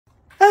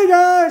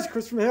guys,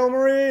 Chris from Hail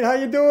Marine. How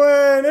you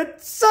doing?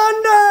 It's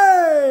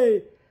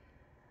Sunday.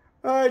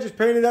 I just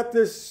painted up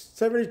this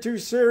 72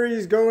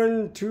 series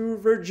going to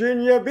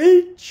Virginia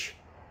Beach.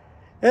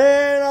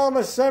 And I'm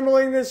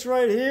assembling this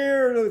right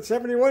here, the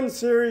 71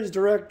 series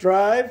direct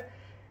drive,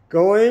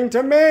 going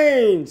to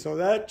Maine. So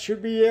that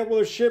should be able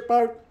to ship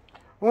out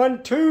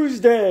on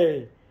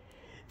Tuesday.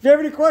 If you have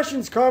any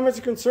questions, comments,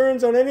 or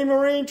concerns on any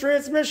marine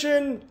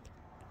transmission,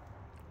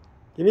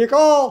 give me a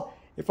call.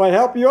 If I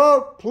help you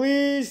out,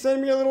 please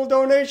send me a little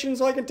donation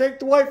so I can take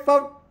the wife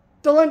out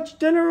to lunch,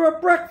 dinner, or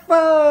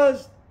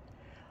breakfast.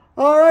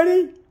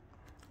 Alrighty?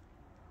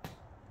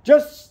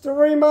 Just a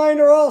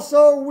reminder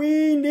also,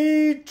 we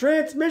need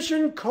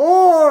transmission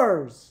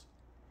cores.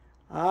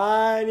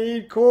 I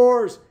need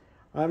cores.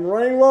 I'm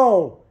running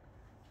low.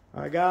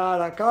 I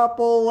got a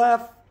couple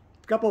left,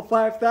 a couple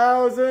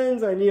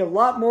 5,000s. I need a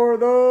lot more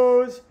of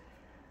those.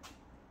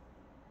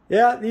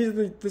 Yeah,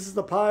 this is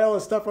the pile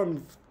of stuff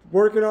I'm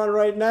working on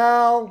right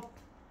now.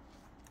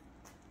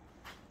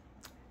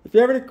 If you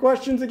have any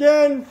questions,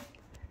 again,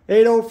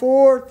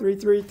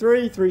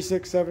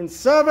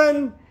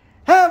 804-333-3677.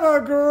 Have a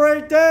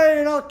great day,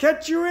 and I'll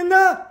catch you in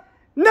the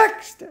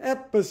next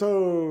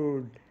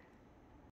episode.